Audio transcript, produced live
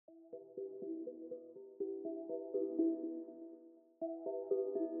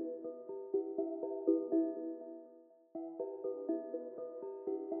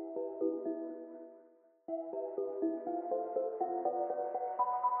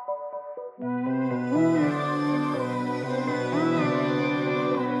Yes,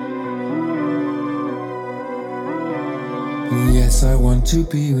 I want to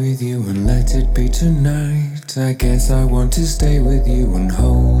be with you and let it be tonight. I guess I want to stay with you and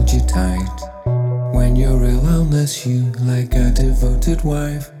hold you tight. When you're ill, I'll nurse you like a devoted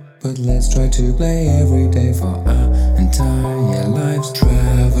wife. But let's try to play every day for our entire lives.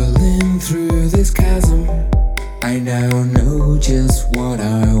 Traveling through this chasm, I now know just what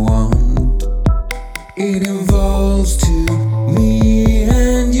I want. It involves two, me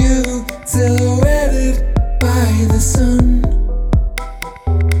and you, silhouetted by the sun.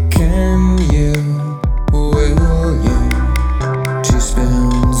 Can you, will you, two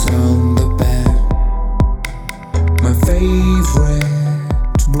spoons on the bed. My favorite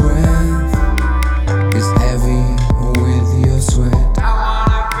breath is heavy with your sweat.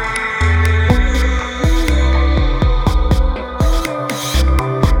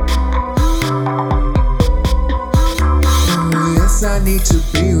 Yes, I need to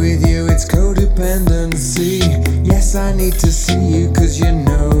be with you, it's codependency. Yes, I need to see you cause you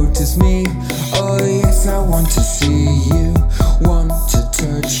notice me. Oh yes, I want to see you, want to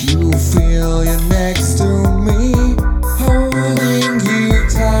touch you, feel you next to me, holding you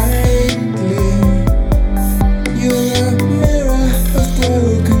tightly. You're a mirror of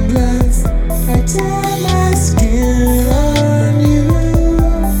broken glass. I tear my skin on you.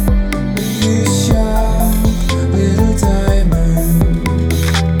 You sharp little diamond.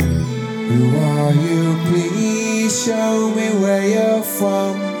 Who are you? Please show me where you're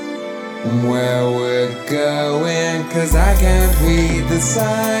from, where we're going, cause I can't read the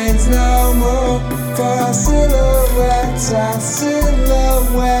signs no more. For our silhouettes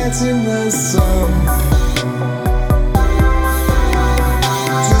in the sun.